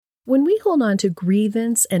When we hold on to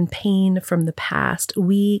grievance and pain from the past,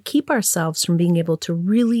 we keep ourselves from being able to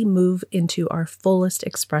really move into our fullest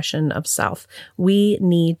expression of self. We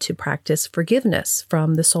need to practice forgiveness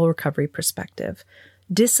from the soul recovery perspective,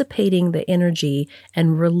 dissipating the energy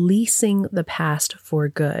and releasing the past for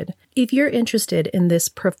good. If you're interested in this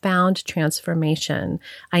profound transformation,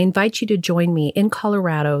 I invite you to join me in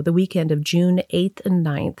Colorado the weekend of June 8th and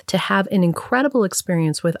 9th to have an incredible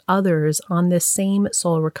experience with others on this same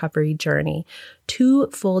soul recovery journey. 2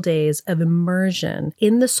 full days of immersion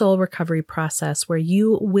in the soul recovery process where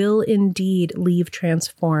you will indeed leave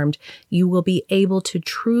transformed. You will be able to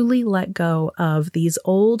truly let go of these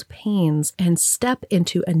old pains and step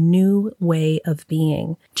into a new way of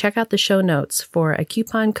being. Check out the show notes for a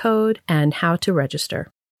coupon code and how to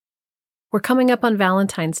register. We're coming up on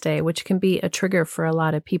Valentine's Day, which can be a trigger for a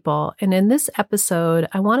lot of people. And in this episode,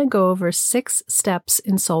 I want to go over 6 steps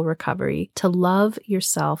in soul recovery to love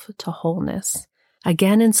yourself to wholeness.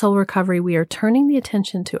 Again, in soul recovery, we are turning the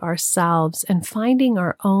attention to ourselves and finding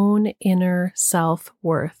our own inner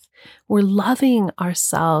self-worth. We're loving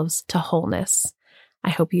ourselves to wholeness.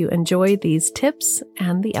 I hope you enjoy these tips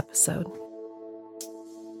and the episode.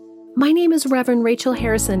 My name is Reverend Rachel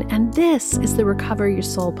Harrison, and this is the Recover Your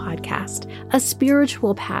Soul podcast, a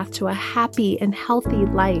spiritual path to a happy and healthy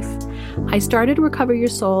life. I started Recover Your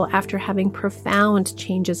Soul after having profound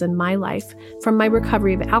changes in my life from my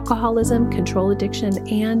recovery of alcoholism, control addiction,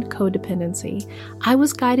 and codependency. I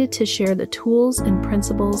was guided to share the tools and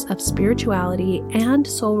principles of spirituality and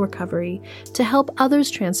soul recovery to help others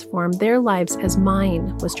transform their lives as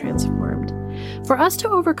mine was transformed. For us to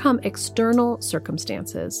overcome external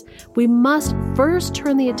circumstances, we must first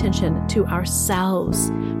turn the attention to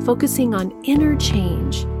ourselves, focusing on inner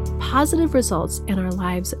change. Positive results in our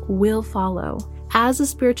lives will follow. As a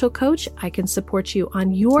spiritual coach, I can support you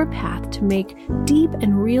on your path to make deep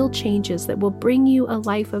and real changes that will bring you a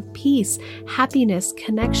life of peace, happiness,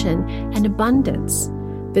 connection, and abundance.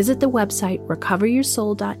 Visit the website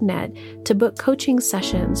recoveryoursoul.net to book coaching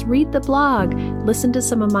sessions, read the blog, listen to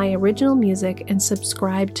some of my original music, and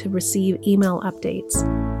subscribe to receive email updates.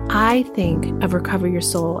 I think of Recover Your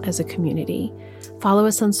Soul as a community. Follow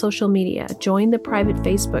us on social media, join the private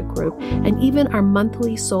Facebook group, and even our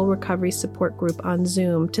monthly soul recovery support group on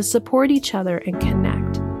Zoom to support each other and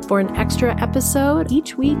connect. For an extra episode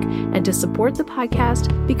each week and to support the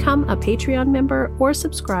podcast, become a Patreon member or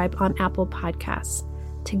subscribe on Apple Podcasts.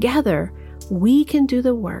 Together, we can do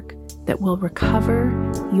the work that will recover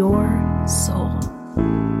your soul.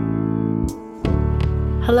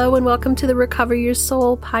 Hello and welcome to the Recover Your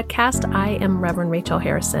Soul podcast. I am Reverend Rachel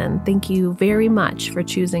Harrison. Thank you very much for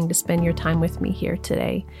choosing to spend your time with me here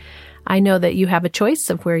today. I know that you have a choice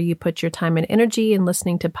of where you put your time and energy, and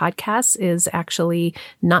listening to podcasts is actually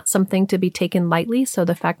not something to be taken lightly. So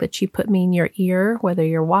the fact that you put me in your ear, whether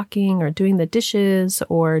you're walking or doing the dishes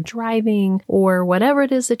or driving or whatever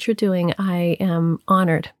it is that you're doing, I am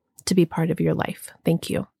honored to be part of your life. Thank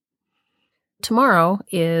you. Tomorrow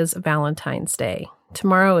is Valentine's Day.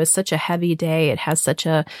 Tomorrow is such a heavy day. It has such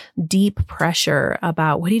a deep pressure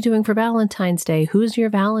about what are you doing for Valentine's Day? Who's your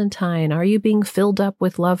Valentine? Are you being filled up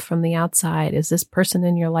with love from the outside? Is this person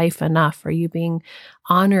in your life enough? Are you being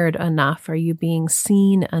honored enough? Are you being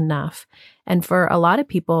seen enough? And for a lot of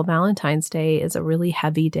people, Valentine's Day is a really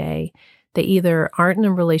heavy day. They either aren't in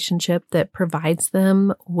a relationship that provides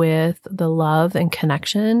them with the love and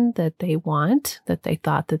connection that they want, that they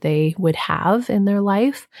thought that they would have in their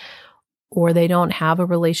life, or they don't have a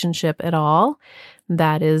relationship at all.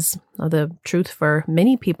 That is the truth for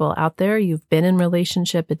many people out there. You've been in a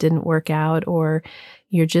relationship, it didn't work out, or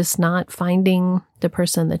you're just not finding the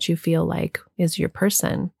person that you feel like is your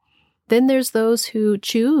person. Then there's those who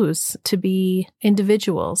choose to be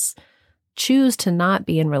individuals, choose to not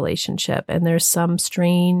be in relationship. And there's some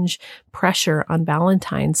strange pressure on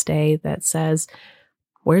Valentine's Day that says,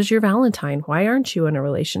 where's your Valentine? Why aren't you in a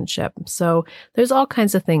relationship? So there's all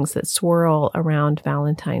kinds of things that swirl around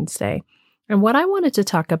Valentine's Day. And what I wanted to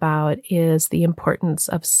talk about is the importance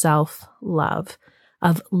of self-love,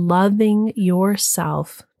 of loving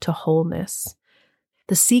yourself to wholeness.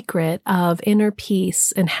 The secret of inner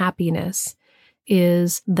peace and happiness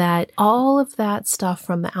is that all of that stuff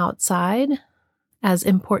from the outside, as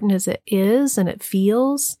important as it is and it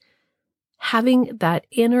feels, having that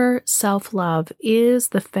inner self-love is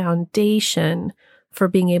the foundation for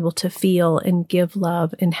being able to feel and give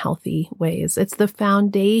love in healthy ways. It's the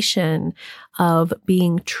foundation of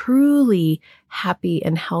being truly happy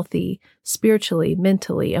and healthy spiritually,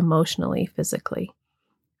 mentally, emotionally, physically.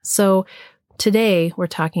 So today we're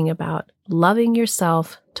talking about loving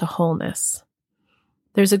yourself to wholeness.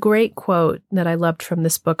 There's a great quote that I loved from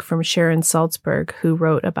this book from Sharon Salzberg, who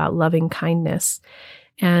wrote about loving kindness.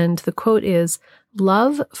 And the quote is,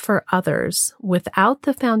 "Love for others without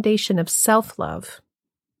the foundation of self-love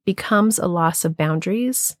becomes a loss of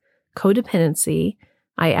boundaries, codependency,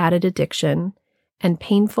 I added addiction, and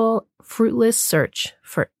painful, fruitless search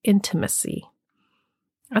for intimacy."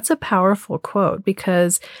 That's a powerful quote,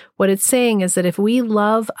 because what it's saying is that if we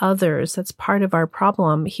love others, that's part of our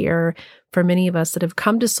problem here for many of us that have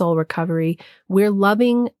come to soul recovery. We're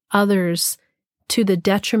loving others to the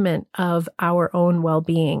detriment of our own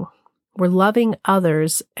well-being. We're loving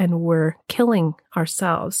others and we're killing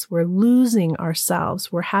ourselves. We're losing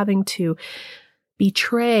ourselves. We're having to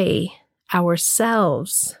betray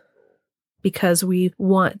ourselves because we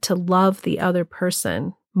want to love the other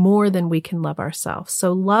person more than we can love ourselves.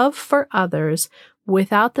 So love for others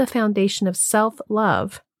without the foundation of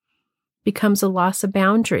self-love becomes a loss of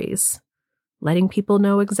boundaries, letting people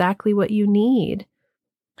know exactly what you need,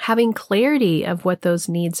 having clarity of what those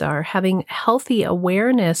needs are, having healthy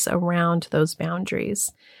awareness around those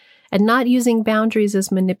boundaries, and not using boundaries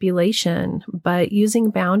as manipulation, but using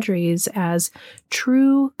boundaries as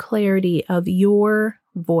true clarity of your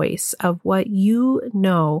voice, of what you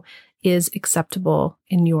know is acceptable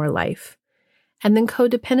in your life. And then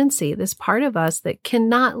codependency, this part of us that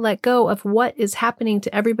cannot let go of what is happening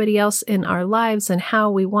to everybody else in our lives and how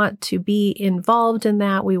we want to be involved in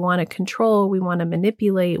that. We want to control, we want to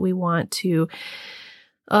manipulate, we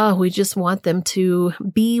just want them to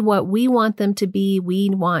be what we want them to be. We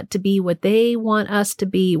want to be what they want us to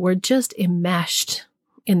be. We're just enmeshed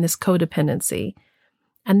in this codependency.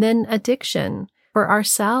 And then addiction for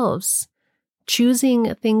ourselves,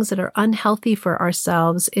 choosing things that are unhealthy for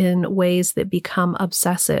ourselves in ways that become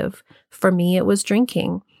obsessive. For me, it was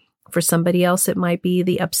drinking. For somebody else, it might be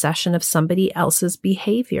the obsession of somebody else's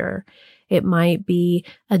behavior. It might be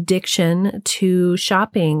addiction to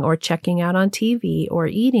shopping or checking out on TV or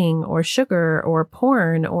eating or sugar or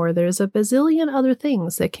porn, or there's a bazillion other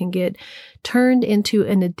things that can get turned into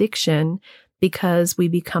an addiction because we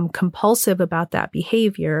become compulsive about that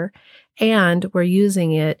behavior and we're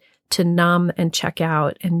using it to numb and check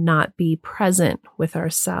out and not be present with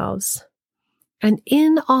ourselves. And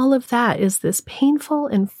in all of that is this painful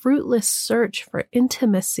and fruitless search for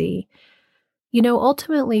intimacy. You know,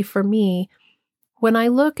 ultimately for me, when I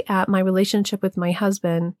look at my relationship with my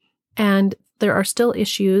husband and there are still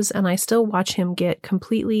issues and I still watch him get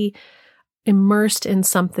completely immersed in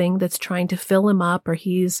something that's trying to fill him up, or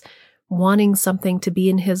he's wanting something to be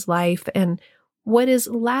in his life, and what is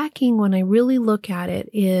lacking when I really look at it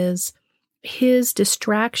is his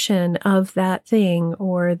distraction of that thing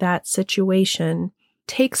or that situation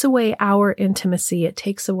takes away our intimacy. It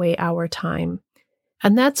takes away our time.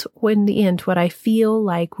 And that's in the end what I feel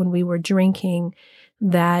like when we were drinking,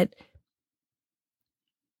 that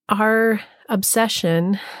our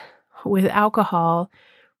obsession with alcohol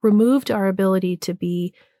removed our ability to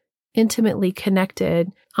be intimately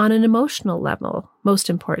connected on an emotional level. Most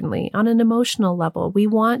importantly, on an emotional level, we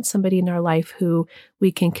want somebody in our life who we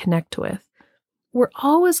can connect with. We're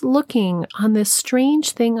always looking on this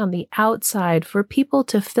strange thing on the outside for people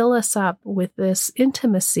to fill us up with this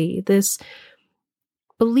intimacy, this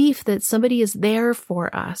belief that somebody is there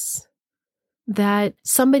for us, that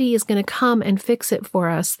somebody is going to come and fix it for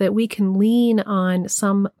us, that we can lean on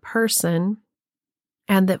some person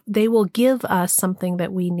and that they will give us something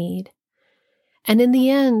that we need. And in the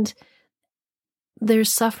end,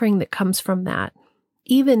 there's suffering that comes from that.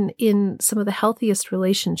 Even in some of the healthiest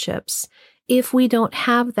relationships, if we don't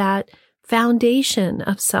have that foundation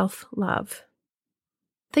of self-love.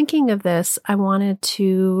 Thinking of this, I wanted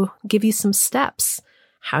to give you some steps.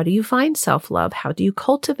 How do you find self-love? How do you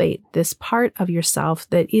cultivate this part of yourself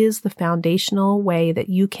that is the foundational way that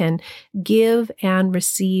you can give and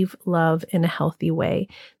receive love in a healthy way,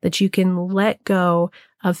 that you can let go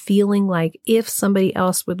of feeling like if somebody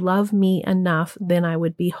else would love me enough, then I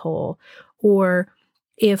would be whole, or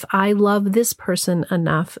if I love this person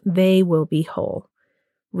enough, they will be whole.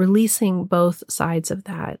 Releasing both sides of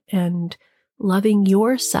that and loving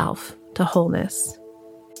yourself to wholeness.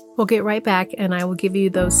 We'll get right back and I will give you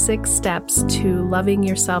those 6 steps to loving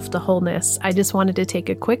yourself to wholeness. I just wanted to take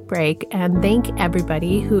a quick break and thank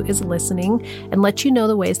everybody who is listening and let you know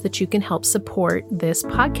the ways that you can help support this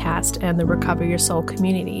podcast and the Recover Your Soul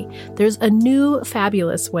community. There's a new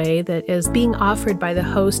fabulous way that is being offered by the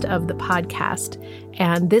host of the podcast.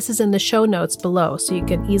 And this is in the show notes below, so you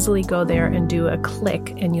can easily go there and do a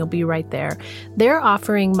click and you'll be right there. They're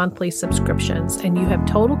offering monthly subscriptions and you have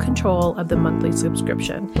total control of the monthly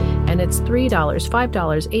subscription. and it's $3, $5,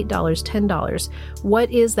 $8, $10.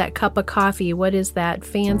 What is that cup of coffee? What is that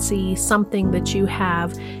fancy something that you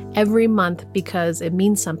have every month because it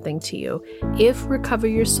means something to you? If Recover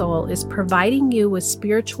Your Soul is providing you with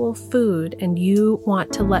spiritual food and you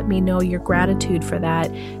want to let me know your gratitude for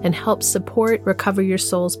that and help support Recover Your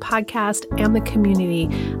Soul's podcast and the community,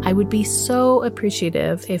 I would be so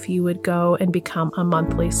appreciative if you would go and become a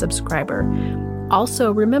monthly subscriber.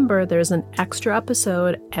 Also, remember, there's an extra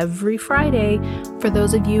episode every Friday for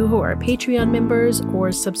those of you who are Patreon members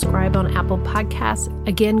or subscribe on Apple Podcasts.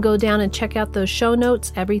 Again, go down and check out those show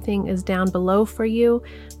notes. Everything is down below for you.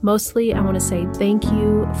 Mostly, I want to say thank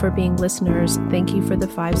you for being listeners. Thank you for the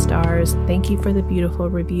 5 stars. Thank you for the beautiful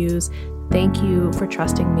reviews. Thank you for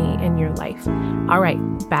trusting me in your life. All right,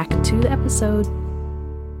 back to the episode.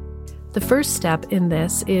 The first step in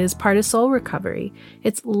this is part of soul recovery.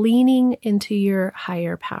 It's leaning into your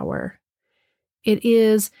higher power. It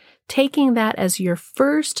is taking that as your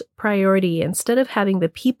first priority instead of having the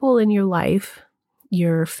people in your life,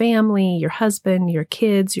 your family, your husband, your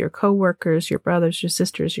kids, your coworkers, your brothers, your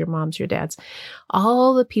sisters, your moms, your dads,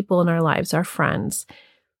 all the people in our lives, our friends,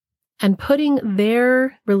 and putting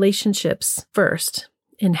their relationships first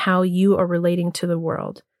in how you are relating to the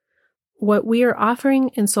world. What we are offering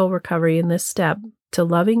in soul recovery in this step to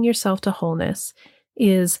loving yourself to wholeness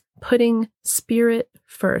is putting spirit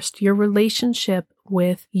first, your relationship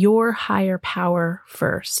with your higher power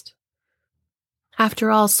first.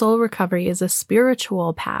 After all, soul recovery is a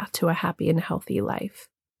spiritual path to a happy and healthy life.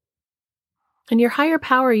 And your higher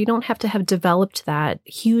power, you don't have to have developed that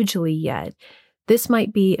hugely yet. This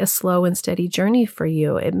might be a slow and steady journey for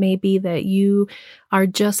you. It may be that you are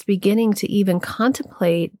just beginning to even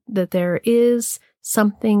contemplate that there is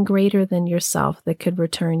something greater than yourself that could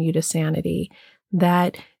return you to sanity,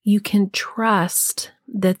 that you can trust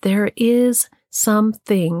that there is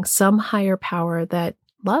something, some higher power that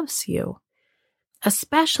loves you.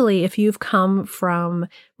 Especially if you've come from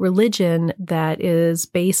religion that is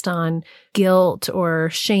based on guilt or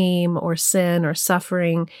shame or sin or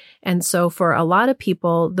suffering. And so for a lot of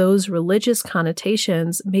people, those religious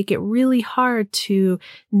connotations make it really hard to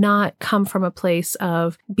not come from a place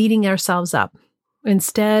of beating ourselves up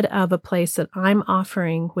instead of a place that I'm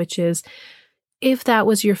offering, which is, if that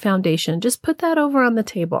was your foundation, just put that over on the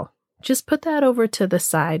table. Just put that over to the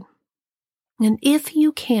side. And if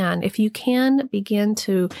you can begin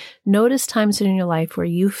to notice times in your life where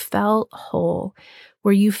you felt whole,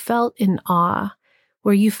 where you felt in awe,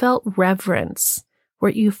 where you felt reverence,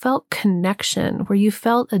 where you felt connection, where you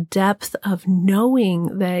felt a depth of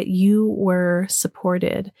knowing that you were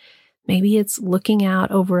supported. Maybe it's looking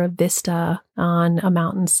out over a vista on a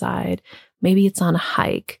mountainside. Maybe it's on a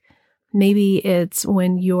hike. Maybe it's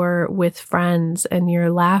when you're with friends and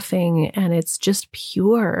you're laughing and it's just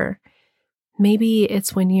pure. Maybe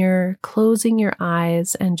it's when you're closing your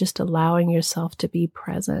eyes and just allowing yourself to be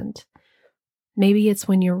present. Maybe it's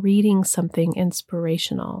when you're reading something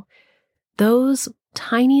inspirational. Those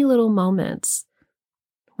tiny little moments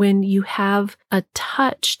when you have a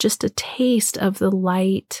touch, just a taste of the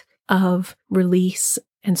light of release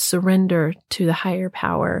and surrender to the higher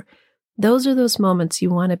power, those are those moments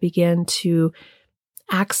you want to begin to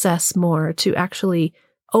access more, to actually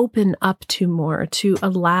open up to more, to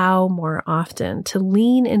allow more often, to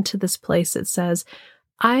lean into this place that says,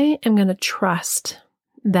 I am going to trust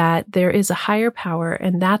that there is a higher power,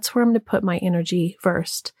 and that's where I'm going to put my energy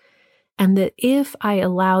first. And that if I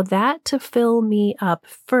allow that to fill me up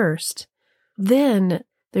first, then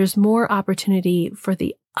there's more opportunity for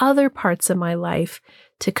the other parts of my life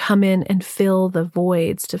to come in and fill the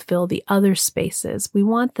voids, to fill the other spaces. We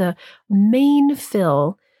want the main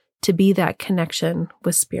fill to be that connection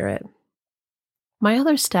with spirit. My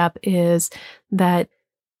other step is that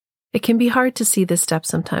it can be hard to see this step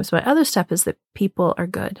sometimes. My other step is that people are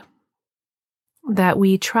good. That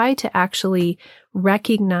we try to actually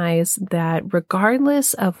recognize that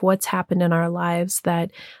regardless of what's happened in our lives,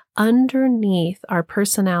 that underneath our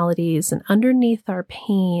personalities and underneath our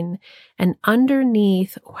pain and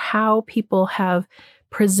underneath how people have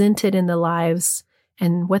presented in the lives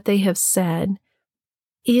and what they have said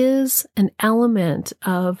is an element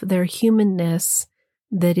of their humanness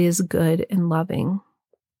that is good and loving.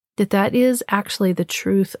 That is actually the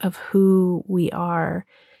truth of who we are.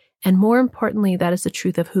 And more importantly, that is the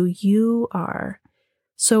truth of who you are.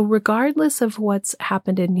 So regardless of what's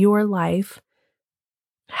happened in your life,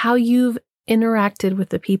 how you've interacted with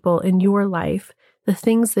the people in your life, the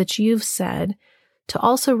things that you've said, to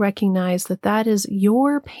also recognize that that is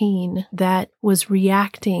your pain that was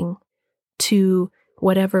reacting to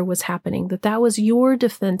whatever was happening, that was your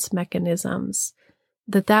defense mechanisms,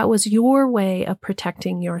 that was your way of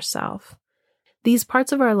protecting yourself. These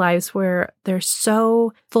parts of our lives where they're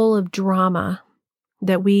so full of drama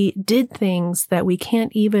that we did things that we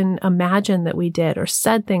can't even imagine that we did, or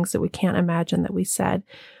said things that we can't imagine that we said,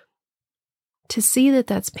 to see that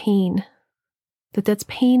that's pain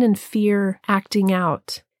and fear acting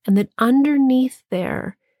out, and that underneath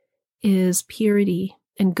there is purity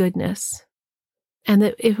and goodness. And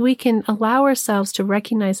that if we can allow ourselves to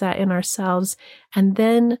recognize that in ourselves, and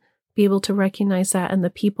then be able to recognize that in the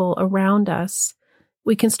people around us,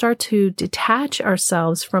 we can start to detach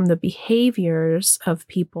ourselves from the behaviors of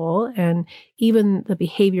people and even the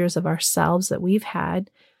behaviors of ourselves that we've had,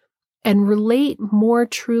 and relate more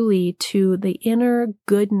truly to the inner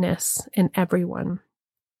goodness in everyone.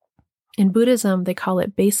 In Buddhism, they call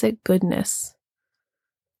it basic goodness.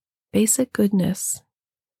 Basic goodness.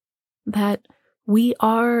 That we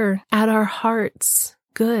are at our hearts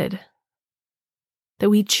good. That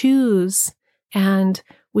we choose and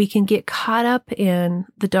we can get caught up in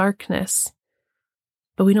the darkness,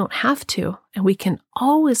 but we don't have to, and we can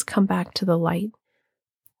always come back to the light.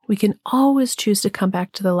 We can always choose to come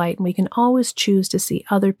back to the light, and we can always choose to see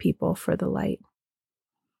other people for the light.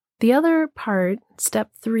 The other part,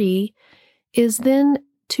 step 3, is then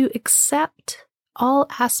to accept all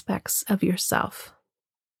aspects of yourself.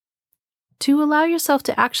 To allow yourself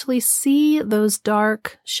to actually see those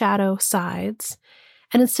dark shadow sides,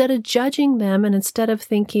 and instead of judging them, and instead of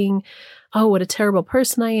thinking, oh, what a terrible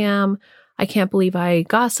person I am, I can't believe I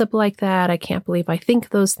gossip like that, I can't believe I think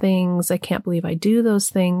those things, I can't believe I do those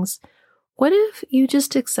things, what if you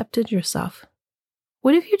just accepted yourself?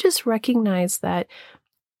 What if you just recognized that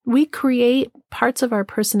we create parts of our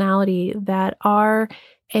personality that are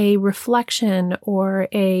a reflection or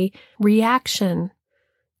a reaction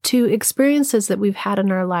to experiences that we've had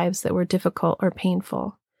in our lives that were difficult or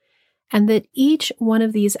painful? And that each one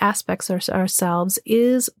of these aspects of ourselves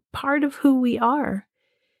is part of who we are.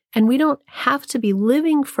 And we don't have to be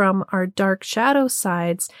living from our dark shadow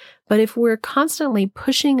sides, but if we're constantly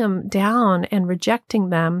pushing them down and rejecting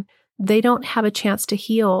them, they don't have a chance to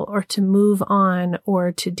heal or to move on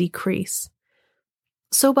or to decrease.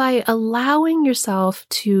 So by allowing yourself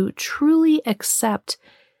to truly accept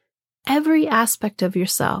every aspect of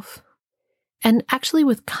yourself, and actually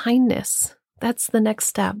with kindness, that's the next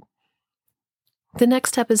step. The next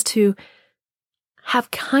step is to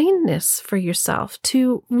have kindness for yourself,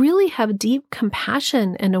 to really have deep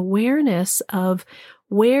compassion and awareness of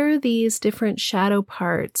where these different shadow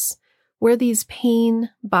parts, where these pain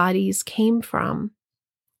bodies came from,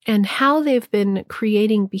 and how they've been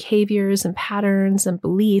creating behaviors and patterns and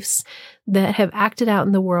beliefs that have acted out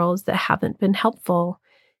in the world that haven't been helpful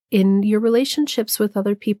in your relationships with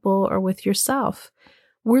other people or with yourself.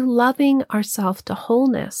 We're loving ourselves to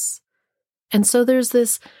wholeness. And so there's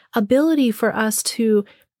this ability for us to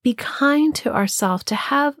be kind to ourselves, to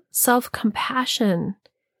have self-compassion,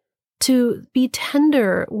 to be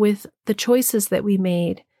tender with the choices that we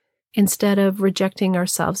made instead of rejecting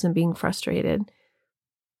ourselves and being frustrated,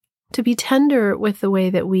 to be tender with the way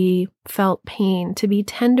that we felt pain, to be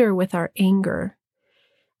tender with our anger.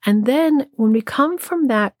 And then when we come from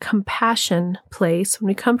that compassion place, when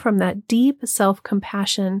we come from that deep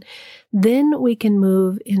self-compassion, then we can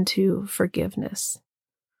move into forgiveness.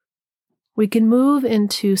 We can move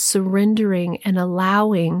into surrendering and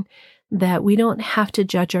allowing that we don't have to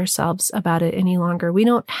judge ourselves about it any longer. We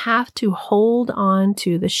don't have to hold on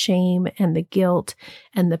to the shame and the guilt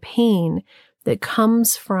and the pain that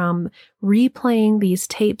comes from replaying these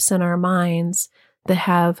tapes in our minds that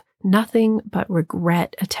have nothing but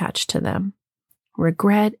regret attached to them.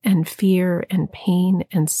 Regret and fear and pain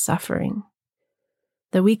and suffering.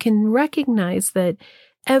 That we can recognize that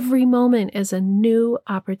every moment is a new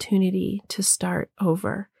opportunity to start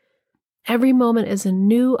over. Every moment is a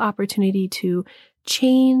new opportunity to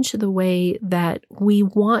change the way that we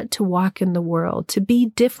want to walk in the world, to be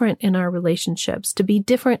different in our relationships, to be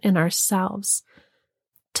different in ourselves,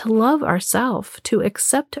 to love ourselves, to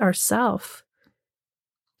accept ourselves.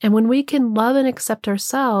 And when we can love and accept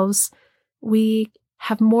ourselves, we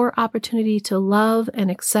have more opportunity to love and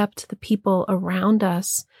accept the people around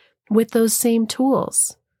us with those same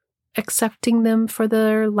tools, accepting them for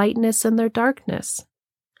their lightness and their darkness,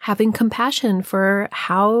 having compassion for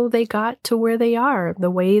how they got to where they are, the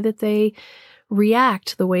way that they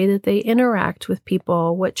react, the way that they interact with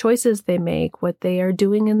people, what choices they make, what they are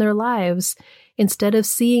doing in their lives, instead of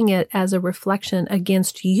seeing it as a reflection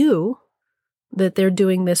against you, that they're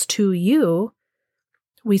doing this to you,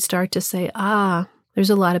 we start to say, there's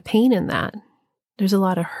a lot of pain in that. There's a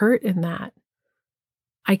lot of hurt in that.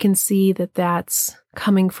 I can see that that's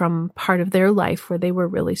coming from part of their life where they were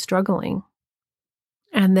really struggling.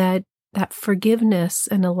 And that forgiveness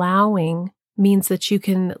and allowing means that you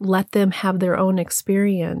can let them have their own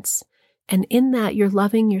experience. And in that, you're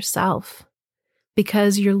loving yourself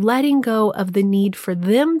because you're letting go of the need for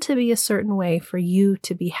them to be a certain way for you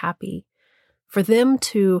to be happy, for them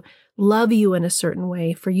to love you in a certain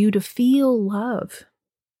way, for you to feel love.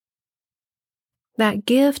 That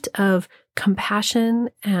gift of compassion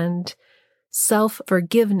and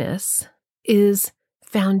self-forgiveness is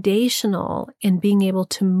foundational in being able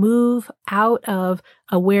to move out of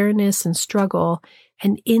awareness and struggle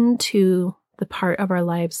and into the part of our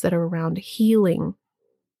lives that are around healing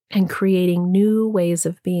and creating new ways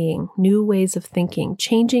of being, new ways of thinking,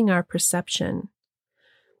 changing our perception.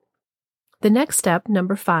 The next step,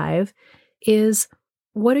 number 5, is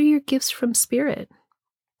what are your gifts from Spirit?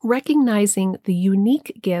 Recognizing the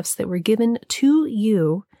unique gifts that were given to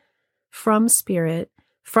you from Spirit,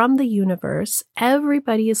 from the universe.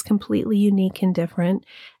 Everybody is completely unique and different,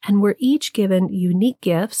 and we're each given unique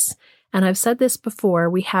gifts. And I've said this before,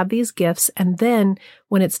 we have these gifts, and then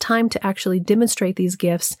when it's time to actually demonstrate these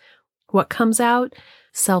gifts, what comes out?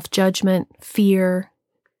 Self-judgment, fear,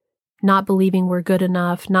 not believing we're good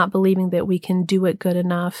enough, not believing that we can do it good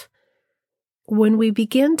enough. When we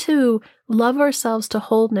begin to love ourselves to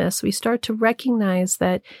wholeness, we start to recognize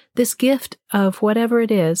that this gift of whatever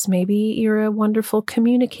it is, maybe you're a wonderful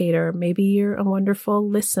communicator, maybe you're a wonderful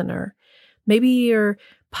listener, maybe your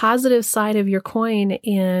positive side of your coin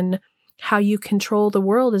in how you control the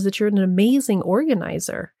world is that you're an amazing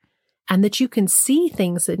organizer and that you can see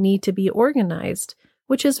things that need to be organized,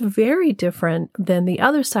 which is very different than the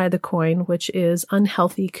other side of the coin, which is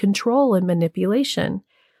unhealthy control and manipulation.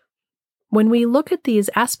 When we look at these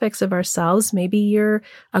aspects of ourselves, maybe you're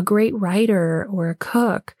a great writer or a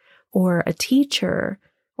cook or a teacher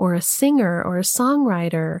or a singer or a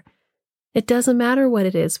songwriter. It doesn't matter what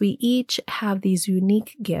it is. We each have these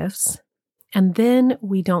unique gifts, and then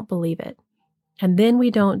we don't believe it. And then we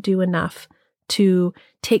don't do enough to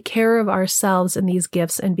take care of ourselves in these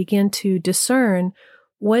gifts and begin to discern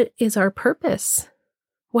what is our purpose.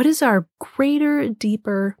 What is our greater,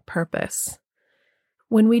 deeper purpose?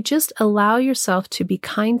 When we just allow yourself to be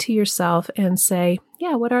kind to yourself and say,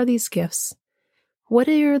 yeah, what are these gifts? What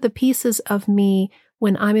are the pieces of me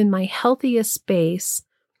when I'm in my healthiest space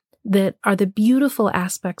that are the beautiful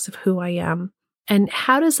aspects of who I am? And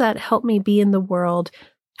how does that help me be in the world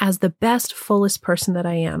as the best, fullest person that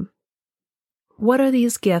I am? What are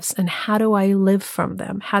these gifts and how do I live from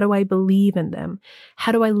them? How do I believe in them?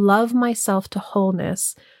 How do I love myself to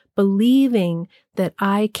wholeness, believing that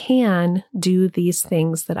I can do these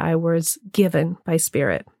things that I was given by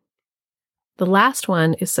Spirit? The last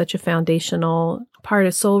one is such a foundational part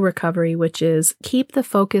of soul recovery, which is keep the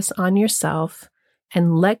focus on yourself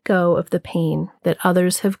and let go of the pain that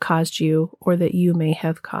others have caused you or that you may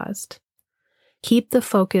have caused. Keep the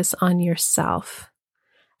focus on yourself.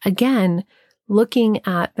 Again, looking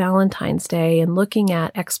at Valentine's Day and looking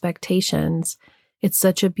at expectations, it's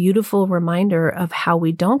such a beautiful reminder of how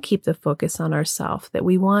we don't keep the focus on ourselves, that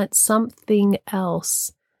we want something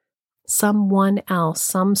else, someone else,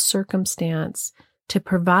 some circumstance to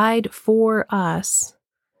provide for us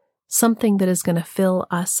something that is going to fill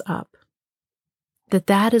us up.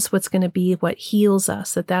 That is what's going to be what heals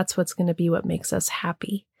us, that's what's going to be what makes us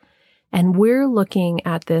happy. And we're looking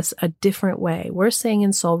at this a different way. We're saying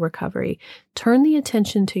in soul recovery, turn the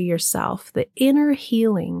attention to yourself. The inner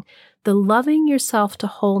healing, the loving yourself to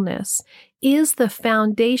wholeness is the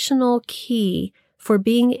foundational key for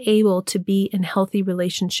being able to be in healthy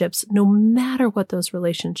relationships, no matter what those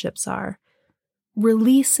relationships are.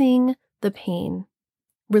 Releasing the pain,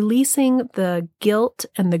 releasing the guilt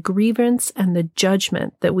and the grievance and the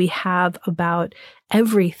judgment that we have about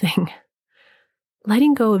everything.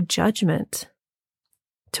 Letting go of judgment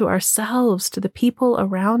to ourselves, to the people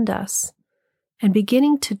around us, and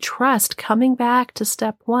beginning to trust, coming back to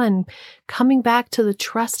step 1, coming back to the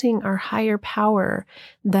trusting our higher power,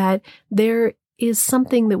 that there is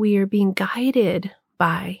something that we are being guided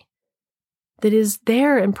by, that is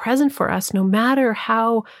there and present for us, no matter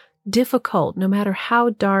how difficult, no matter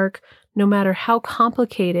how dark, no matter how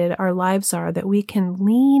complicated our lives are, that we can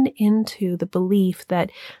lean into the belief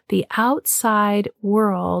that the outside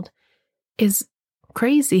world is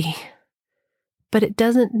crazy, but it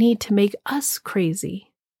doesn't need to make us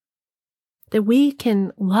crazy. That we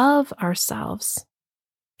can love ourselves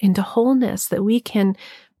into wholeness, that we can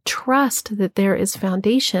trust that there is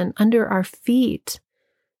foundation under our feet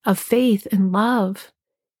of faith and love,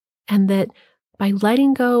 and that by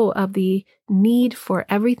letting go of the need for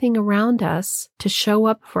everything around us to show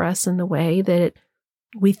up for us in the way that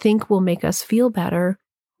we think will make us feel better,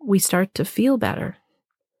 we start to feel better.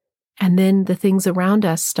 And then the things around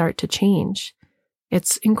us start to change.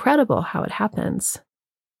 It's incredible how it happens.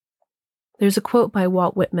 There's a quote by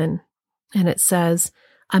Walt Whitman, and it says,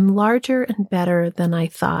 "I'm larger and better than I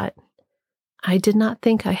thought. I did not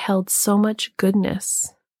think I held so much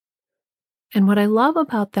goodness." And what I love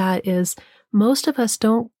about that is most of us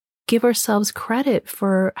don't give ourselves credit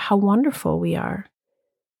for how wonderful we are.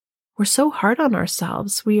 We're so hard on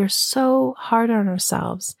ourselves. We are so hard on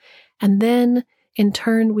ourselves. And then, in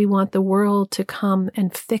turn, we want the world to come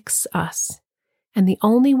and fix us. And the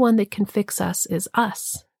only one that can fix us is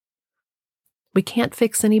us. We can't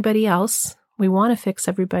fix anybody else. We want to fix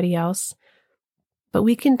everybody else. But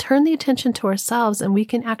we can turn the attention to ourselves and we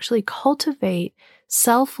can actually cultivate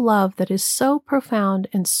self-love that is so profound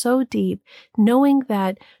and so deep, knowing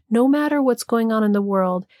that no matter what's going on in the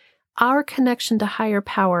world, our connection to higher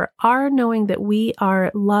power, our knowing that we are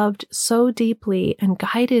loved so deeply and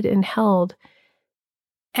guided and held,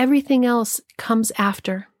 everything else comes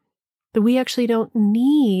after. That we actually don't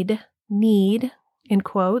need, in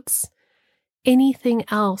quotes, anything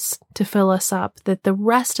else to fill us up, that the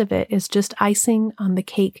rest of it is just icing on the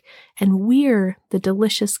cake, and we're the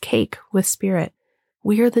delicious cake with spirit.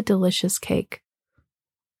 We're the delicious cake.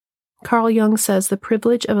 Carl Jung says the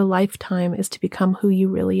privilege of a lifetime is to become who you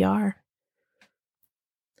really are.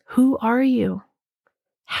 Who are you?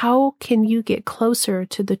 How can you get closer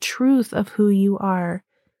to the truth of who you are?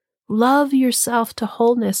 Love yourself to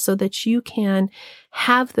wholeness so that you can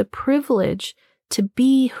have the privilege to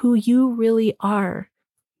be who you really are.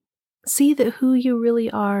 See that who you really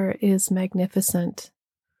are is magnificent.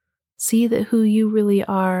 See that who you really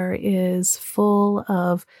are is full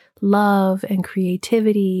of love and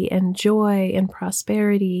creativity and joy and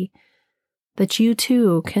prosperity. That you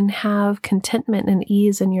too can have contentment and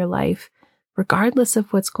ease in your life, regardless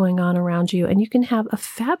of what's going on around you. And you can have a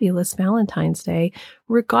fabulous Valentine's Day,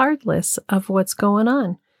 regardless of what's going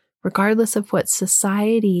on. Regardless of what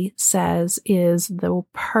society says is the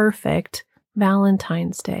perfect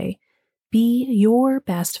Valentine's Day. Be your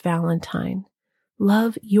best Valentine.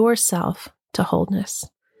 Love yourself to wholeness.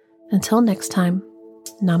 Until next time,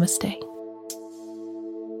 namaste.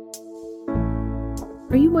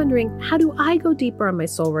 Are you wondering, how do I go deeper on my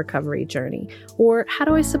soul recovery journey? Or how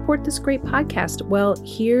do I support this great podcast? Well,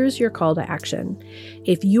 here's your call to action.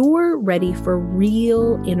 If you're ready for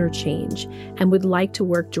real inner change and would like to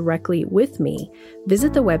work directly with me,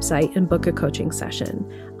 visit the website and book a coaching session.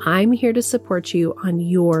 I'm here to support you on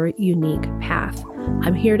your unique path.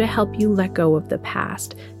 I'm here to help you let go of the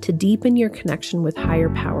past, to deepen your connection with higher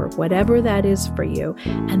power, whatever that is for you,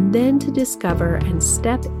 and then to discover and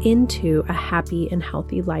step into a happy and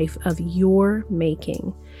healthy life of your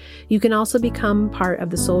making. You can also become part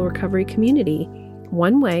of the Soul Recovery community.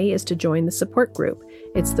 One way is to join the support group.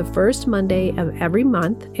 It's the first Monday of every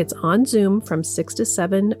month. It's on Zoom from 6 to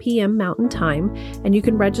 7 p.m. Mountain Time, and you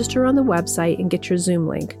can register on the website and get your Zoom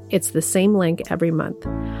link. It's the same link every month.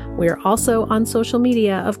 We're also on social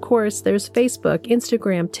media. Of course, there's Facebook,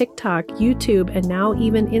 Instagram, TikTok, YouTube, and now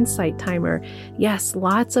even Insight Timer. Yes,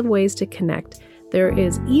 lots of ways to connect. There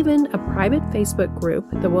is even a private Facebook group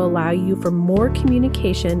that will allow you for more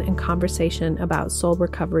communication and conversation about soul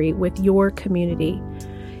recovery with your community.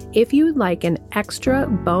 If you'd like an extra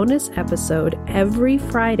bonus episode every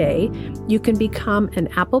Friday, you can become an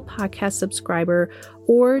Apple Podcast subscriber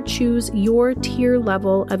or choose your tier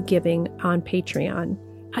level of giving on Patreon.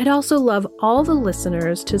 I'd also love all the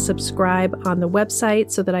listeners to subscribe on the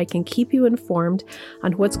website so that I can keep you informed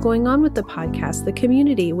on what's going on with the podcast, the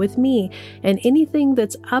community, with me, and anything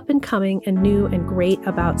that's up and coming and new and great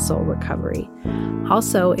about soul recovery.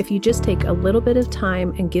 Also, if you just take a little bit of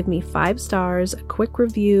time and give me 5 stars, a quick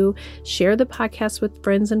review, share the podcast with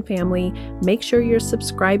friends and family, make sure you're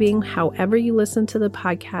subscribing however you listen to the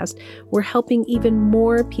podcast, we're helping even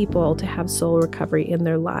more people to have soul recovery in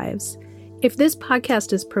their lives. If this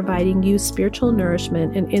podcast is providing you spiritual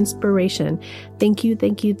nourishment and inspiration, thank you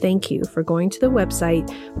for going to the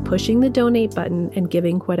website, pushing the donate button, and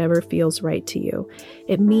giving whatever feels right to you.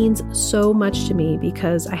 It means so much to me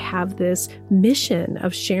because I have this mission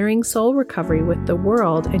of sharing soul recovery with the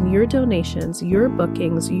world, and your donations, your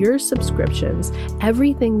bookings, your subscriptions,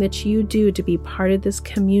 everything that you do to be part of this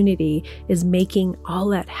community is making all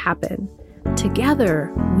that happen.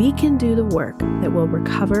 Together, we can do the work that will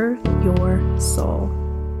recover your soul.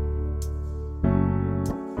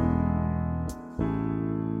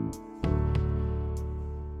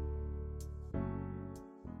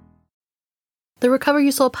 The Recover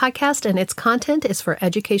Your Soul podcast and its content is for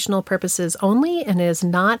educational purposes only and is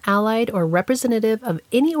not allied or representative of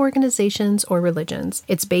any organizations or religions.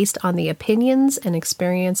 It's based on the opinions and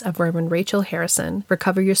experience of Reverend Rachel Harrison.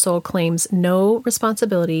 Recover Your Soul claims no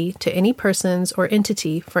responsibility to any persons or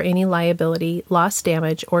entity for any liability, loss,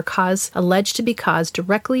 damage, or cause alleged to be caused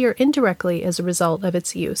directly or indirectly as a result of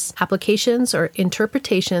its use. Applications or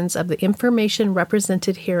interpretations of the information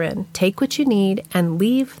represented herein. Take what you need and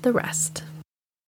leave the rest.